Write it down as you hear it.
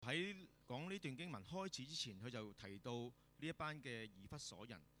喺講呢段經文開始之前，佢就提到呢一班嘅以弗所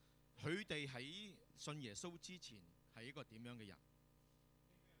人，佢哋喺信耶穌之前係一個點樣嘅人？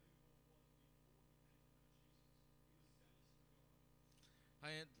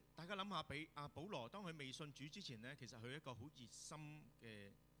係大家諗下，保羅當佢未信主之前呢，其實佢係一個好熱心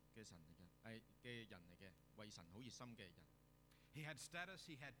嘅神嚟嘅，嘅人嚟嘅，為神好熱心嘅人。He had status,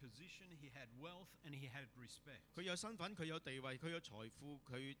 he had position, he had wealth, and he had respect. 佢有身份，佢有地位，佢有財富，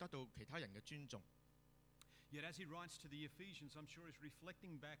佢得到其他人嘅尊重。Yet as he writes to the Ephesians, I'm sure he's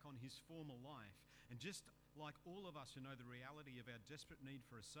reflecting back on his former life. And just like all of us who know the reality of our desperate need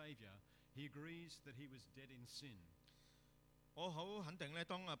for a Saviour, he agrees that he was dead in sin. 我好肯定呢，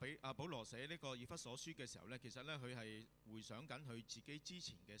當保羅寫呢個以弗所書嘅時候呢，其實呢，佢係回想緊佢自己之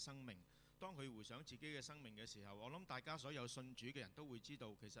前嘅生命。當佢回想自己嘅生命嘅時候，我諗大家所有信主嘅人都會知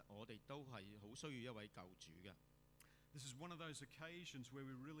道，其實我哋都係好需要一位救主嘅。This is one of those occasions where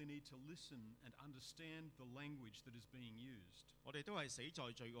we really need to listen and understand the language that is being used. 我哋都係死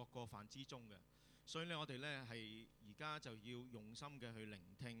在罪惡過犯之中嘅，所以呢，我哋呢係而家就要用心嘅去聆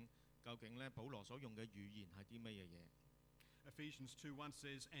聽，究竟呢保羅所用嘅語言係啲乜嘢嘢。Ephesians 2:1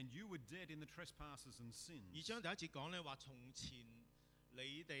 says, "And you were dead in the trespasses and sins." 二章第一節講呢話，從前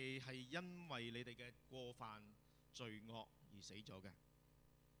你哋係因為你哋嘅過犯罪惡而死咗嘅。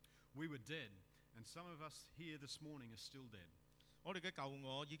We were dead, and some of us here this morning are still dead. 我哋嘅舊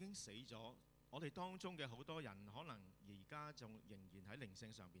我已經死咗，我哋當中嘅好多人可能而家仲仍然喺靈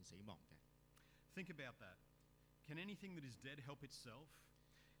性上邊死亡嘅。Think about that. Can anything that is dead help itself?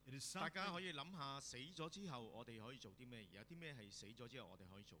 It is 大家可 something. 以諗下，死咗之後我哋可以做啲咩？有啲咩係死咗之後我哋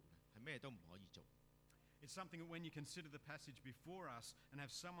可以做嘅？係咩都唔可以做。It's something that when you consider the passage before us and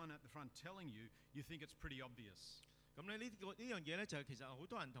have someone at the front telling you, you think it's pretty obvious. 咁咧呢樣嘢呢，就係其實好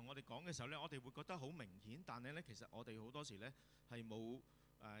多人同我哋講嘅時候呢，我哋會覺得好明顯，但係呢，其實我哋好多時呢係冇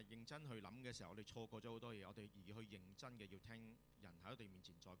認真去諗嘅時候，我哋錯過咗好多嘢，我哋而去認真嘅要聽人喺我哋面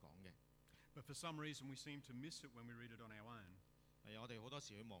前再講嘅。But for some reason we seem to miss it when we read it on our own. 係我哋好多時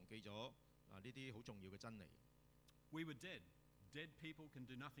去忘記咗呢啲好重要嘅真理。We were dead. Dead people can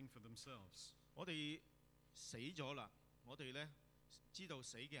do nothing for themselves. 我哋死咗啦，我哋呢知道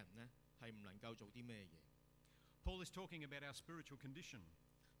死嘅人呢係唔能夠做啲咩嘢。Paul is talking about our spiritual condition.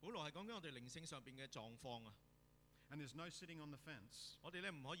 保羅係講緊我哋靈性上邊嘅狀況啊。And there's no sitting on the fence. 我哋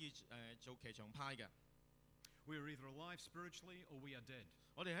呢唔可以做騎牆派嘅。We are either alive spiritually or we are dead.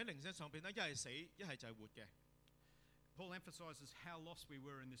 我哋喺靈性上邊呢，一係死，一係就係活嘅。Paul emphasizes how lost we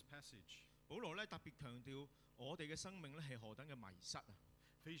were in this passage. 保羅呢特別強調我哋嘅生命呢係何等嘅迷失啊！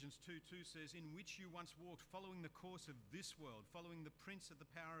 Ephesians 2:2 says, "In which you once walked, following the course of this world, following the prince of the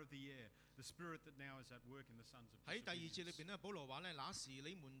power of the air, the spirit that now is at work in the sons of disobedience." 喺第二節裏邊呢，保羅話呢，那時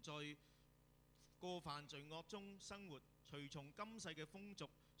你們在過犯罪惡中生活，隨從今世嘅風俗，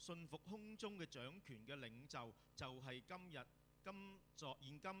順服空中嘅掌權嘅領袖，就係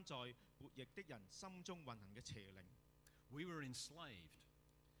現今在悖逆的人心中運行嘅邪靈。We were enslaved.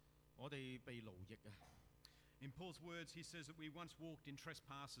 我哋被奴役啊！ In Paul's words, he says that we once walked in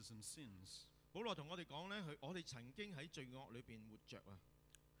trespasses and sins. 保羅同我哋講呢，我哋曾經喺罪惡裏邊活着啊！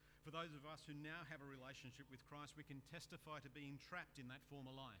 For those of us who now have a relationship with Christ, we can testify to being trapped in that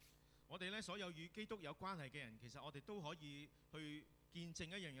former life. 我哋呢所有與基督有關係嘅人，其實我哋都可以去見證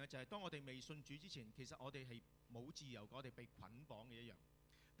一樣嘢，就係當我哋未信主之前，其實我哋係冇自由，我哋被捆綁嘅一樣。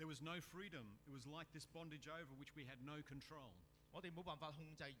There was no freedom. It was like this bondage over which we had no control. 我哋冇辦法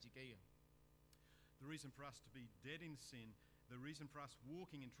控制自己嘅。The reason for us to be dead in sin, the reason for us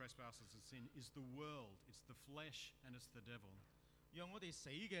walking in trespasses and sin is the world, it's the flesh, and it's the devil. 讓我哋死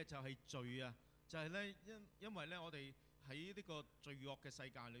嘅就係罪啊！就係呢，因為呢，我哋喺呢個罪惡嘅世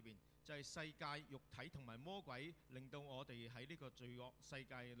界裏邊，就係世界、肉體同埋魔鬼，令到我哋喺呢個罪惡世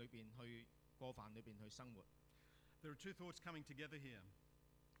界裏邊去過犯裏邊去生活。There are two thoughts coming together here.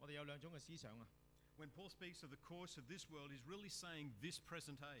 我哋有兩種嘅思想啊。When Paul speaks of the course of this world, he's really saying this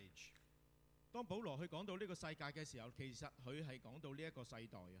present age. 當保羅去講到呢個世界嘅時候，其實佢係講到呢一個世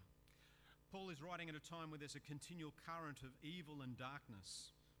代啊。Paul is writing at a time where there's a continual current of evil and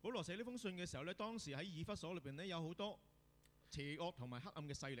darkness. 保羅寫呢封信嘅時候呢，當時喺以弗所裏邊呢，有好多邪惡同埋黑暗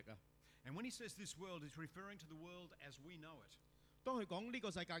嘅勢力啊。And when he says this world, he's referring to the world as we know it. 當佢講呢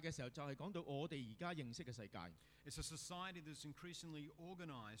個世界嘅時候，就係講到我哋而家認識嘅世界。It's a society that's increasingly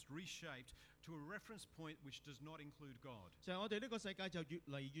organized, reshaped to a reference point which does not include God. 就係我哋呢個世界就越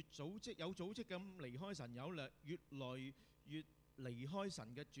嚟越有組織咁離開神，越來越離開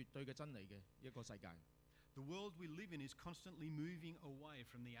神嘅絕對嘅真理嘅一個世界。The world we live in is constantly moving away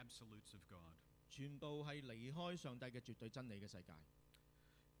from the absolutes of God. 全部係離開上帝嘅絕對真理嘅世界。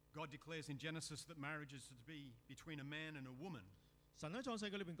God declares in Genesis that marriage is to be between a man and a woman. 神喺創世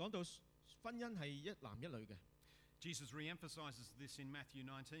記裏邊講到婚姻係一男一女嘅。Jesus re-emphasizes this in Matthew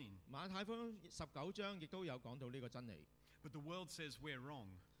 19. 馬太福音19章亦都有講到呢個真理。But the world says we're wrong.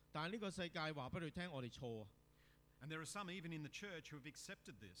 但係呢個世界話俾你聽，我哋錯啊！ And there are some even in the church who have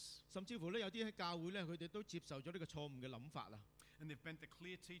accepted this. 甚至乎呢，有啲喺教會呢，佢哋都接受咗呢個錯誤嘅諗法啦。And they've bent the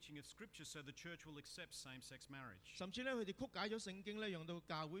clear teaching of Scripture so the church will accept same-sex marriage. 甚至呢，佢哋曲解咗聖經呢，讓到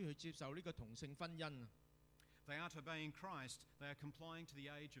教會去接受呢個同性婚姻啊！ They aren't obeying Christ, they are complying to the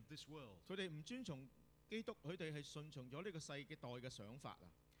age of this world. 佢哋唔尊從基督，佢哋係順從咗呢個世代嘅想法啊！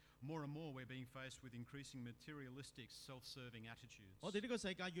 More and more we're being faced with increasing materialistic, self-serving attitudes. 我哋呢個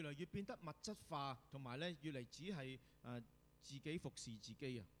世界越嚟越變得物質化，同埋呢越嚟只係自己服侍自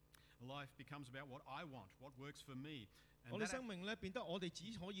己啊！ Life becomes about what I want, what works for me. 我哋生命呢變得我哋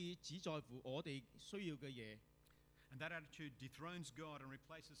只在乎我哋需要嘅嘢。 And that attitude dethrones God and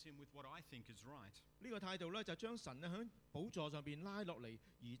replaces him with what I think is right. 呢個態度呢，就將神呢喺寶座上邊拉落嚟，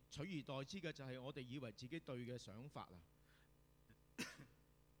而取而代之嘅就係我哋以為自己對嘅想法啦。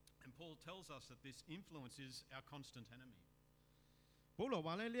And Paul tells us that this influence is our constant enemy. 保羅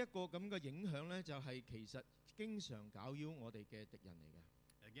話呢，呢一個咁嘅影響呢，就係其實經常攪擾我哋嘅敵人嚟嘅。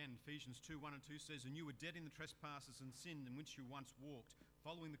 Again, Ephesians 2:1 and 2 says, And you were dead in the trespasses and sin in which you once walked,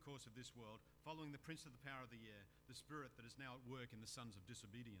 following the course of this world, following the prince of the power of the air, the spirit that is now at work in the sons of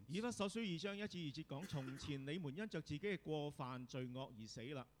disobedience. 以弗所書2章1至2節講：從前你們因着自己嘅過犯罪惡而死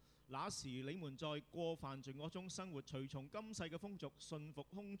啦。那時你們在過犯罪惡中生活，隨從今世嘅風俗，順服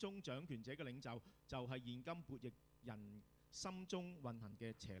空中掌權者嘅領袖，就係、是、現今悖逆人心中運行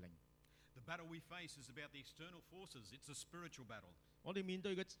嘅邪靈。The battle we face is about the external forces. It's a spiritual battle. 我哋面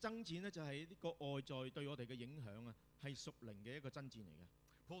對嘅爭戰呢，就係呢個外在對我哋嘅影響啊，係屬靈嘅一個爭戰嚟嘅。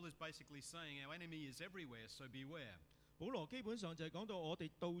Paul is basically saying our enemy is everywhere, so beware. 保羅基本上就係講到我哋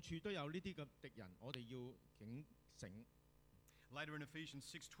到處都有呢啲嘅敵人，我哋要警醒。Later in Ephesians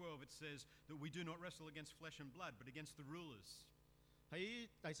 6:12 it says that we do not wrestle against flesh and blood, but against the rulers. 喺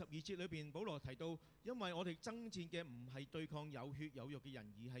第12節裏邊，保羅提到，因為我哋爭戰嘅唔係對抗有血有肉嘅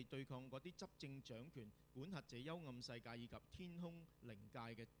人，而係對抗嗰啲執政掌權、管轄這幽暗世界以及天空靈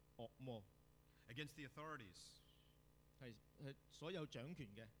界嘅惡魔。Against the authorities. 係所有掌權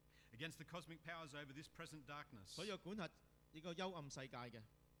嘅。Against the cosmic powers over this present darkness. 所有管轄呢個幽暗世界嘅。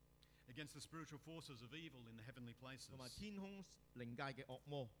Against the spiritual forces of evil in the heavenly places. 同埋天空靈界嘅惡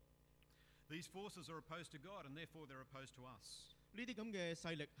魔。These forces are opposed to God and therefore they're opposed to us. 呢啲咁嘅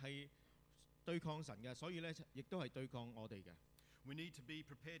勢力係對抗神嘅，所以呢亦都係對抗我哋嘅。We need to be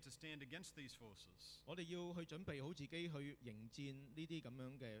prepared to stand against these forces. 我哋要去準備好自己去迎戰呢啲咁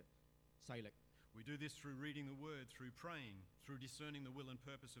樣嘅勢力。We do this through reading the Word, through praying, through discerning the will and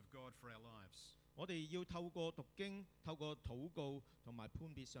purpose of God for our lives. 我哋要透過讀經、透過禱告同埋判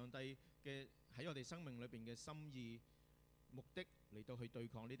別上帝嘅喺我哋生命裏邊嘅心意、目的嚟到去對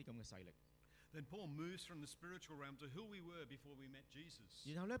抗呢啲咁嘅勢力。Then Paul moves from the spiritual realm to who we were before we met Jesus.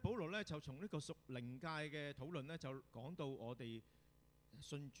 然後呢，保羅呢就從呢個屬靈界嘅討論呢，就講到我哋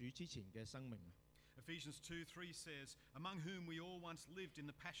信主之前嘅生命。Ephesians 2:3 says, Among whom we all once lived in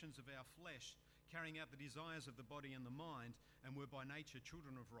the passions of our flesh, carrying out the desires of the body and the mind, and were by nature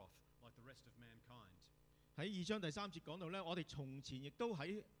children of wrath, like the rest of mankind. 喺2章第3節講到呢，我哋從前亦都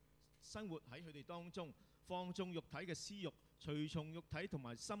喺生活喺佢哋當中，放縱肉體嘅私慾，隨從肉體同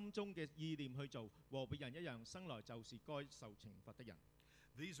埋心中嘅意念去做，和別人一樣，生來就是該受懲罰的人。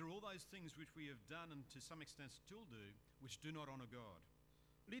These are all those things which we have done and to some extent still do, which do not honor God.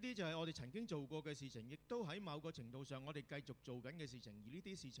 呢啲就係我哋曾經做過嘅事情，亦都喺某個程度上我哋繼續做緊嘅事情，而呢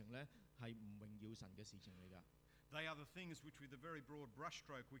啲事情呢，係唔榮耀神嘅事情嚟㗎。They are the things which with a very broad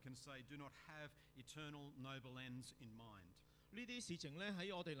brushstroke we can say do not have eternal noble ends in mind. 呢啲事情呢，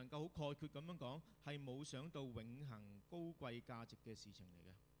喺我哋能夠好概括咁樣講，係冇想到永恆高貴價值嘅事情嚟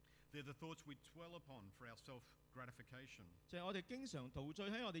嘅。They're the thoughts we dwell upon for our self-gratification. 就係我哋經常陶醉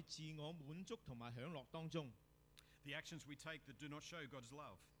喺我哋自我滿足同埋享樂當中。The actions we take that do not show God's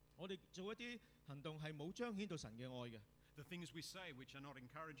love. 我哋做一啲行動係冇彰顯到神嘅愛嘅。The things we say which are not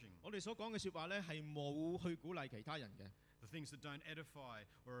encouraging. 我哋所講嘅説話呢，係冇去鼓勵其他人嘅。The things that don't edify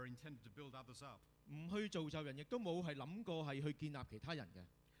or are intended to build others up. 唔去造就人，亦都冇係諗過係去建立其他人嘅。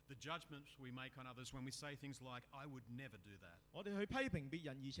The judgments we make on others when we say things like, I would never do that. 我哋去批評別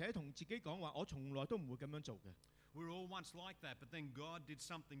人，而且同自己講話，我從來都唔會咁樣做嘅。We were all once like that, but then God did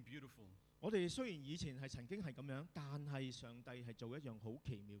something beautiful. 我哋雖然以前係曾經係咁樣，但係上帝係做一樣好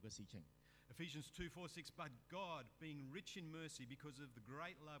奇妙嘅事情。Ephesians 2:4-6, But God, being rich in mercy because of the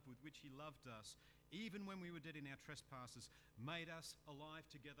great love with which He loved us, even when we were dead in our trespasses, made us alive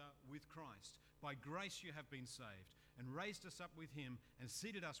together with Christ. By grace you have been saved, and raised us up with him and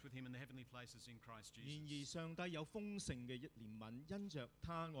seated us with him in the heavenly places in Christ 然而 Jesus. 上帝有豐盛嘅憐憫，因着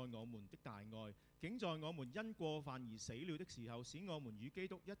他愛我們的大愛，竟在我們因過犯而死了的時候，使我們與基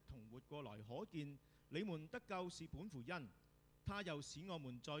督一同活過來。可見你們得救是本乎恩，他又使我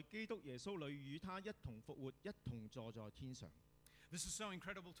們在基督耶穌裏與他一同復活，一同坐在天上。 This is so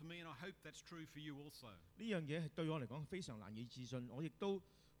incredible to me, and I hope that's true for you also. 呢樣嘢係對我嚟講係非常難以置信，我亦都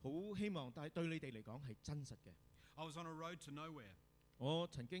好希望，但係對你哋嚟講係真實嘅。 I was on a road to nowhere. 我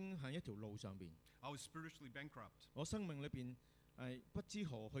曾經喺一條路上邊， I was spiritually bankrupt. 我生命裏邊不知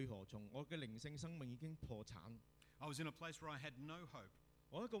何去何從，我嘅靈性生命已經破產。 I was in a place where I had no hope.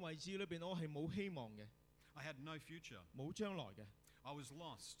 我一個位置裏邊，我係冇希望嘅， I had no future. 冇將來嘅， I was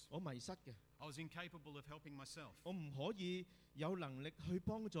lost. 我迷失嘅， I was incapable of helping myself. 我唔可以有能力去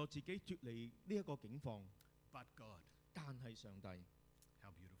幫助自己脱離呢一個境況。 But God, 但係上帝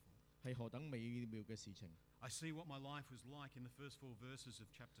how beautiful. 係何等美妙嘅事情！ I see what my life was like in the first 4 verses of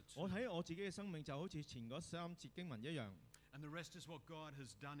chapter 2. 我睇我自己嘅生命就好似前嗰3節經文一樣， And the rest is what God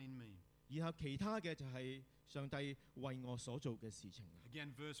has done in me. 然後其他嘅就係上帝為我所做嘅事情。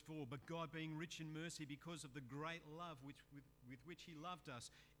 Again, verse 4, but God being rich in mercy because of the great love with which he loved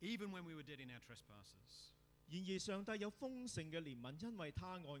us, even when we were dead in our trespasses. 然而上帝有豐盛嘅憐憫，因為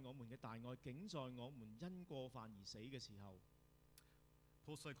他愛我們嘅大愛，竟在我們因過犯而死嘅時候。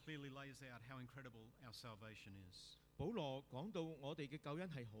 Paul so clearly lays out how incredible our salvation is. 保羅講到我哋嘅救恩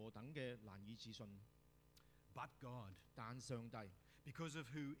係何等嘅難以置信， But God, 但上帝 because of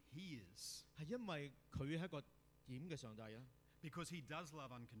who he is, 係因為佢係一個點嘅上帝啊， because he does love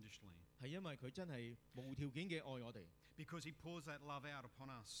unconditionally, 係因為佢真係無條件嘅愛我哋， because he pours that love out upon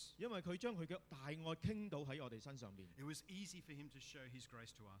us. 因為佢將佢嘅大愛傾倒喺我哋身上邊， It was easy for him to show his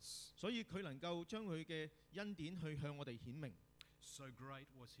grace to us. 所以佢能夠將佢嘅恩典去向我哋顯明， So great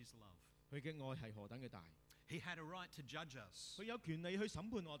was his love. 佢嘅愛係何等嘅大， He had a right to judge us, 佢有權利去審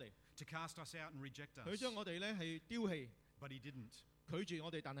判我哋， to cast us out and reject 佢 us. 將我哋咧係丟棄 But he didn't, 拒絕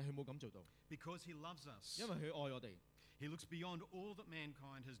我哋，但係佢冇咁做到， because he loves us. 因為佢愛我哋， He looks beyond all that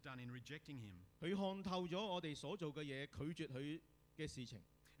mankind has done in rejecting him, 佢看透咗我哋所做嘅嘢，拒絕佢嘅事情，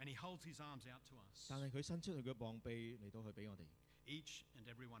 and he holds his arms out to us, 但係佢伸出佢嘅膀臂嚟到去俾我哋， each and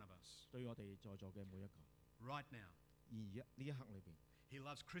every one of us, 對我哋在座嘅每一個。 right now. 而呢一刻裏邊， He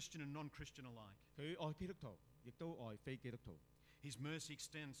loves Christian and non-Christian alike. 佢愛基督徒，亦都愛非基督徒。 His mercy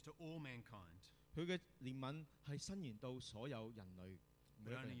extends to all mankind, 佢嘅憐憫係伸延到所有人類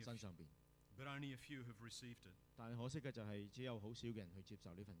每一個人身上邊。 but only a few have received it. 但係可惜嘅就係只有好少嘅人去接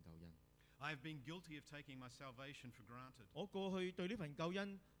受呢份救恩。 I have been guilty of taking my salvation for granted. 我過去對呢份救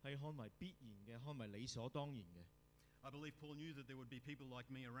恩係看為必然嘅，看為理所當然嘅。 I believe Paul knew that there would be people like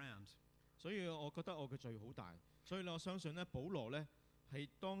me around. 所以我覺得我嘅罪好大。所以我相信呢，保羅呢係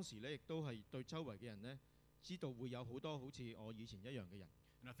當時呢亦都係對周圍嘅人呢知道會有好多好似我以前一樣嘅人。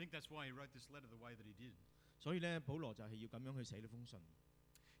 And I think that's why he wrote this letter the way that he did. 所以呢，保羅就係要咁樣去寫呢封信。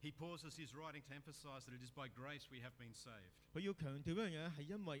 He pauses his writing to emphasize that it is by grace we have been saved. 佢要強調一樣嘢係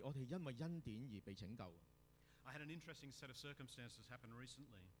因為我哋因為恩典而被拯救。 I had an interesting set of circumstances happen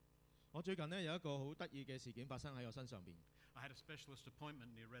recently. 我最近呢有一個好得意嘅事件發生喺我身上邊。 I had a specialist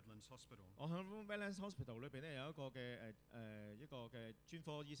appointment near Redlands Hospital. 我喺 Redlands Hospital 裏邊呢有一個嘅專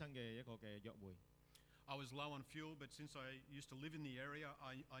科醫生嘅一個嘅約會。 I was low on fuel, but since I used to live in the area,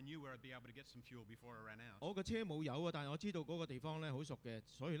 I knew where I'd be able to get some fuel before I ran out. 我嘅車冇油啊，但係我知道嗰個地方呢好熟嘅，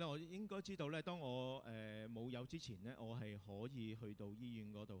所以呢我應該知道呢，當我冇油之前呢，我係可以去到醫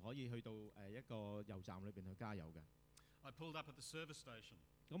院嗰度，可以去到一個油站裏邊去加油嘅。 I pulled up at the service station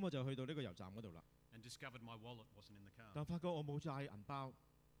咁我就去到呢個油站嗰度啦， and discovered my wallet wasn't in the car. 但發覺我冇帶銀包，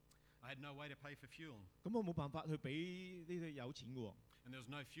 I had no way to pay for fuel, 咁我冇辦法去俾呢啲有錢嘅喎， and there was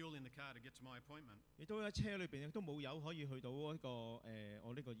no fuel in the car to get to my appointment. 亦都喺車裏邊亦都冇油可以去到一個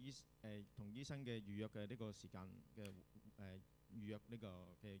我呢個同醫生嘅預約嘅呢個時間嘅預約呢個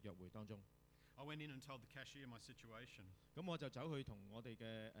嘅約會當中。 I went in and told the cashier my situation. 咁我就走去同我哋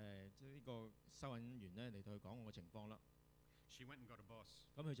嘅呢個收銀員呢嚟到去講我嘅情況啦。 She went and got a boss.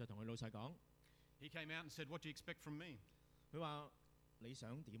 咁佢就同佢老細講， He came out and said, "What do you expect from me?" 佢話你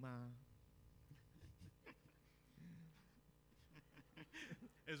想點啊？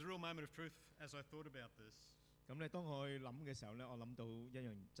 It was a real moment of truth as I thought about this. 咁咧，當我去諗嘅時候呢，我諗到一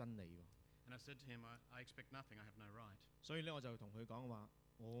樣真理喎。 And I said to him, I expect nothing. I have no right. 所以呢，我就同佢講話，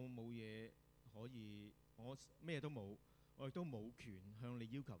我冇嘢可以，我咩都冇，我亦都冇權向你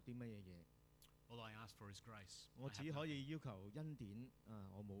要求啲乜嘢嘢。 All I ask for is grace. 我 I have 只可 nothing. 以要求恩典啊！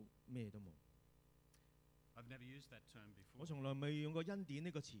我冇咩都冇。 I've never used that term 我 before. 從來未用過恩典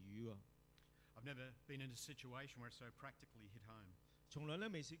呢個詞語喎， I've never been in a situation where it so practically hit home. 從來呢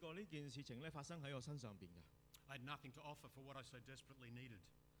未試過呢件事情呢發生喺我身上邊嘅。I had nothing to offer for what I so desperately needed.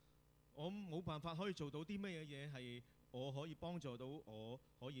 我冇辦法可以做到啲乜嘢嘢係我可以幫助到我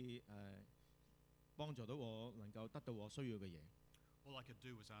可以幫助到我能夠得到我需要嘅嘢。All I could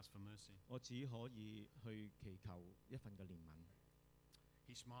do was ask for mercy. 我只可以去祈求一份嘅憐憫。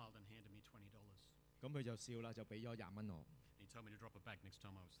He smiled and handed me $20. 咁佢就笑啦，就俾咗20蚊我。He told me to drop it back next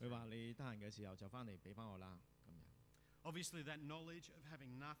time I was 佢 there. 話你得閒嘅時候就翻嚟俾翻我啦，咁樣。Obviously, that knowledge of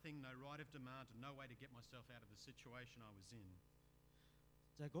having nothing, no right of demand, and no way to get myself out of the situation I was in,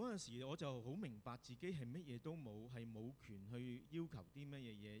 就係嗰陣時，我就好明白自己係乜嘢都冇，係冇權去要求啲乜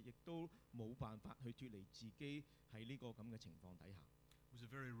嘢嘢，亦都冇辦法去脱離自己喺呢個咁嘅情況底下。was a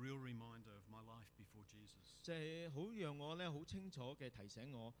very real reminder of my life before Jesus. 就係好讓我咧好清楚嘅提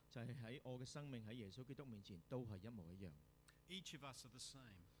醒我，就係喺我嘅生命喺耶穌基督面前都係一模一樣。Each of us are the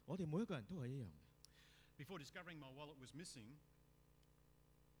same. 我哋每一個人都係一樣嘅。Before discovering my wallet was missing,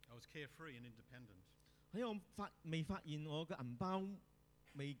 I was carefree and independent. 喺我未發現我嘅銀包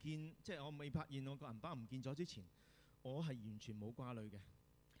即係我未發現我個銀包唔見咗之前，我係完全冇掛慮嘅。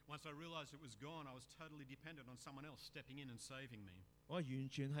Once I realized it was gone, I was totally dependent on someone else stepping in and saving me. 我係完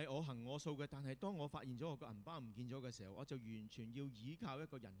全係我行我素嘅，但係當我發現咗我個銀包唔見咗嘅時候，我就完全要依靠一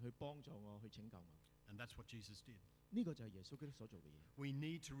個人去幫助我，去拯救我。And that's what Jesus did. 呢個就係耶穌基督所做嘅嘢。We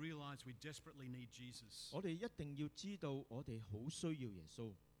need to realize we desperately need Jesus. 我哋一定要知道，我哋好需要耶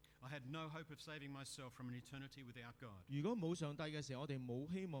穌。I had no hope of saving myself from an eternity without God. 如果冇上帝嘅時候，我哋冇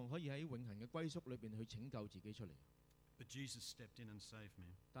希望可以喺永恆嘅歸宿裏邊去拯救自己出嚟。But Jesus stepped in and saved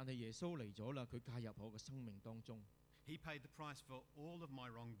me. 但係耶穌嚟咗啦，佢介入我嘅生命當中。He paid the price for all of my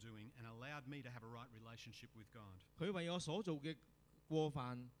wrongdoing and allowed me to have a right relationship with God. 佢為我所做嘅過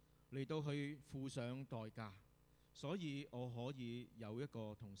犯嚟到去付上代價，所以我可以有一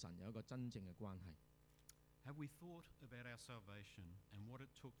個同神有一個真正嘅關係。Have we thought about our salvation and what it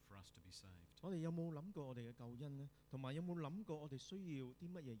took for us to be saved? 我哋有冇諗過我哋嘅救恩呢？同埋有冇諗過我哋需要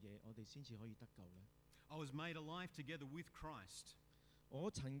啲乜嘢嘢，我哋先至可以得救呢？ I was made alive together with Christ. 我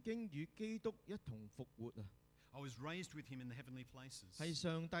曾經與基督一同復活啊！ I was raised with him in the heavenly places. 係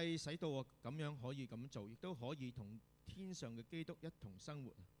上帝使到我咁樣可以咁做，亦都可以同天上嘅基督一同生活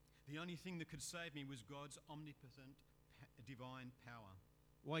啊！ The only thing that could save me was God's omnipotent divine power.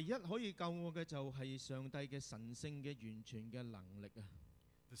 唯一可以救我嘅就係上帝嘅神聖嘅完全嘅能力啊！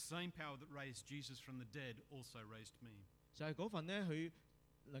 The same power that raised Jesus from the dead also raised me. 就係嗰份呢，佢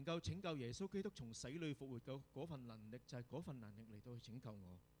能夠拯救耶穌基督從死裏復活嘅嗰份能力，就係嗰份能力嚟到去拯救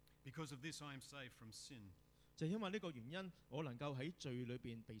我。 Because of this, I am saved from sin. 就因為呢個原因，我能夠喺罪裏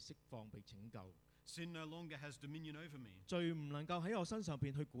邊被釋放、被拯救。 Sin no longer has dominion over me. 罪唔能夠喺我身上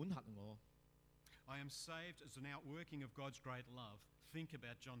邊去管轄我。 I am saved as an outworking of God's great love. Think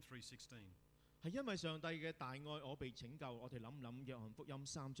about John 3:16. 係因為上帝嘅大愛，我被拯救。我哋諗諗約翰福音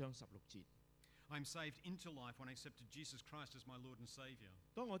3章16節。 I am saved into life when I accepted Jesus Christ as my Lord and Savior.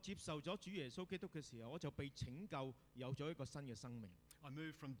 當我接受咗主耶穌基督嘅時候，我就被拯救，有咗一個新嘅生命。 I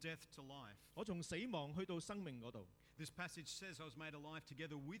moved from death to life. 我從死亡去到生命嗰度。 This passage says I was made alive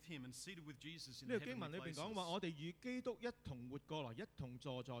together with him and seated with Jesus in 呢 the 個經文裏 heavenly 邊講話， places. 我哋與基督一同活過來，一同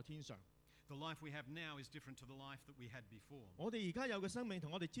坐在天上。 The life we have now is different to the life that we had before. 我哋而家有嘅生命同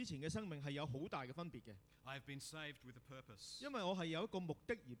我哋之前嘅生命係有好大嘅分別嘅， I have been saved with a purpose. 因為我係有一個目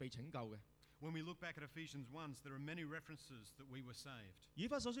的而被拯救嘅。 When we look back at Ephesians 1, there are many references that we were saved, 以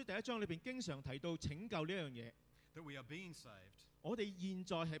弗所書第1章裏邊經常提到拯救呢樣嘢， that we are being saved, 我哋現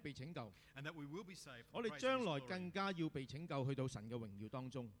在係被拯救， and that we will be saved. 我 for 哋 praise 將 of 來 his glory. 更加要被拯救去到神嘅榮耀當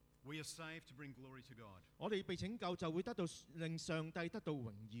中。 We are saved to bring glory to God. 我哋被拯救就會得到令上帝得到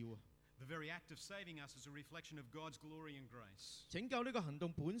榮耀啊！ The very act of saving us is a reflection of God's glory and grace. 拯救呢個行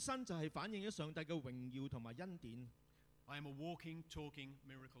動本身就係反映咗上帝嘅榮耀同埋恩典。 I am a walking, talking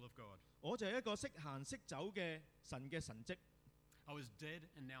miracle of God. 我就係一個識行識走嘅神嘅神蹟。 I was dead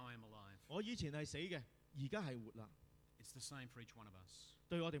and now I am alive. 我以前係死嘅，而家係活啦。 It's the same for each one of us.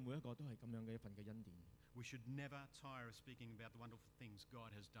 對我哋每一個都係咁樣嘅一份嘅恩典。 We should never tire of speaking about the wonderful things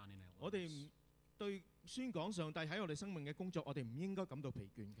God has done in our 我哋 lives. 唔對宣講上帝喺我哋生命嘅工作，我哋唔應該感到疲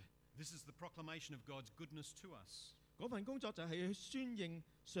倦嘅。 This is the proclamation of God's goodness to us. 嗰份工作就係去宣認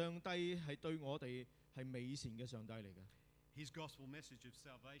上帝係對我哋係美善嘅上帝嚟嘅。 His gospel message of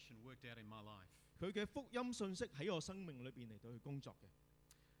salvation worked out in my life. 佢嘅福音信息喺我生命裏邊嚟到去工作嘅。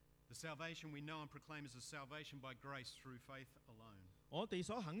 The salvation we know and proclaim is a salvation by grace through faith alone. 我哋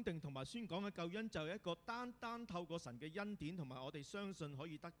所肯定同埋宣講嘅救恩就係一個單單透過神嘅恩典同埋我哋相信可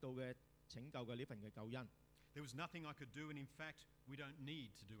以得到嘅拯救嘅呢份嘅救恩。 There was nothing I could do, and in fact, we don't need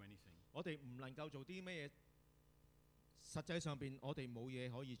to do anything. 我哋唔能夠做啲咩嘢，實際上邊我哋冇嘢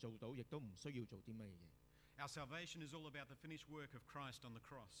可以做到，亦都唔需要做啲咩嘢。Our salvation is all about the finished work of Christ on the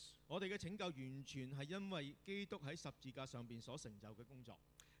cross. 我哋嘅拯救完全係因為基督喺十字架上邊所成就嘅工作。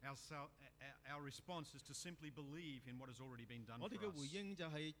Our response is to simply believe in what has already been done 我哋 for 嘅回 us. 應就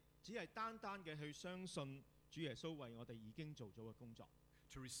係只係單單嘅去相信主耶穌為我哋已經做咗嘅工作，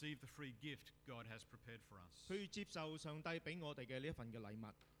 To receive the free gift God has prepared for us. 去接受上帝俾我哋嘅呢一份嘅禮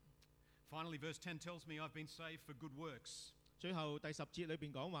物。 Finally, verse 10 tells me I've been saved for good works. 最後第十節裏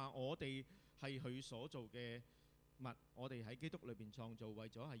邊講話，我哋係佢所做嘅物，我哋喺基督裏邊創造，為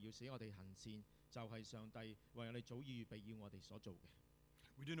咗係要使我哋行善，就係、上帝為我哋早已預備要我哋所做嘅。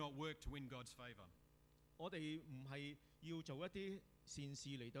 We do not work to win God's favour. 我哋唔係要做一啲善事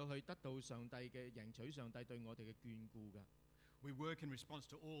嚟到去得到上帝嘅贏取上帝對我哋嘅眷顧㗎。 We work in response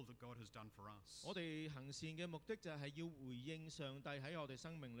to all that God has done for us. 我哋行善嘅目的就係要回應上帝喺我哋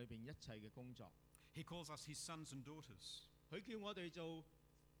生命裏邊一切嘅工作。 He calls us his sons and daughters. 佢叫我哋做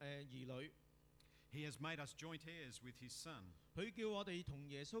兒女， He has made us joint heirs with his son. 佢叫我哋同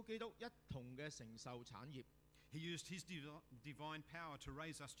耶穌基督一同嘅承受產業。 He used his divine power to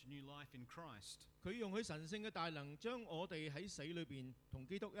raise us to new life in Christ. 佢用佢神聖嘅大能，將我哋喺死裏邊同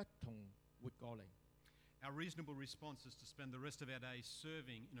基督一同活過嚟。 Our reasonable response is to spend the rest of our days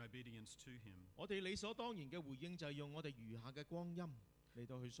serving in obedience to him. 我哋理所當然嘅回應就係用我哋餘下嘅光陰嚟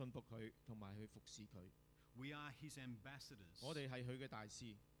到去信服佢，同埋去服侍佢。 We are his ambassadors. 我哋係佢嘅大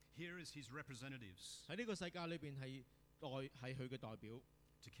使， Here is his representatives 喺呢個世界裏邊係佢嘅代表，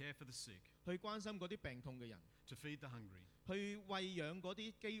 to care for the sick, 去關心嗰啲病痛嘅人， to feed the hungry, 去餵養嗰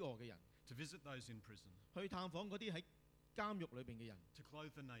啲飢餓嘅人， to visit those in prison, 去探訪嗰啲喺監獄裏邊嘅人， to clothe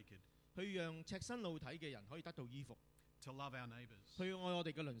the naked, 去讓赤身露體嘅人可以得到衣服， to love our neighbours, 去愛我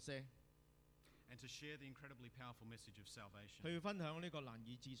哋嘅鄰舍， and to share the incredibly powerful message of salvation. 去分享呢個難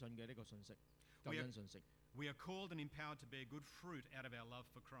以置信嘅呢個信息，救恩信息。 We are called and empowered to bear good fruit out of our love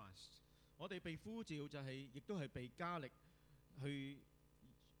for Christ. 我哋被呼召就係、亦都係被加力去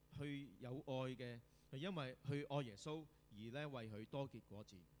有愛嘅，係因為去愛耶穌而咧為佢多結果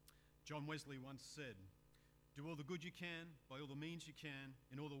子。 John Wesley once said, "Do all the good you can, by all the means you can,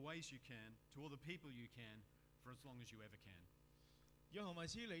 in all the ways you can, to all the people you can, for as long as you ever can." 約翰衛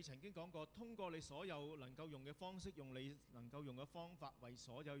斯理曾經講過，通過你所有能夠用嘅方式，用你能夠用嘅方法，為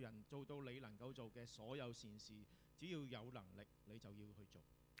所有人做到你能夠做嘅所有善事，只要有能力，你就要去做。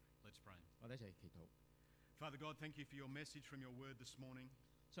 Let's pray. 我哋一齊祈禱。 Father God, thank you for your message from your word this morning.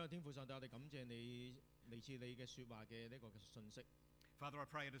 所以天父上帝，我哋感謝你嚟自你嘅説話嘅呢個嘅信息。 Father, I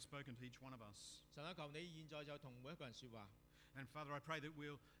pray it has spoken to each one of us. 神啊，求你現在就同每一個人説話。 And Father, I pray that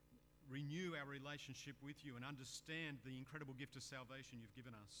we'll renew our relationship with you and understand the incredible gift of salvation you've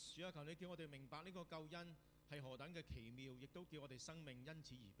given us. 主啊，求你叫我哋明白呢個救恩係何等嘅奇妙，亦都叫我哋生命因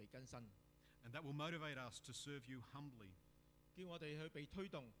此而被更新， And that will motivate us to serve you humbly, 叫我哋去被推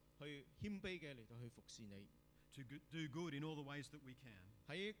動，去謙卑嘅嚟到去服侍你， to do good in all the ways that we can,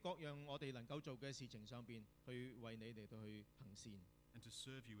 喺各樣我哋能夠做嘅事情上邊，去為你嚟到去行善， and to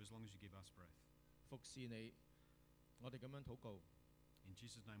serve you as long as you give us breath. 服侍你。我哋咁樣禱告， In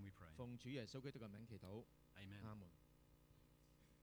Jesus' name we pray. 奉主耶穌基督嘅名祈禱， Amen. 阿門。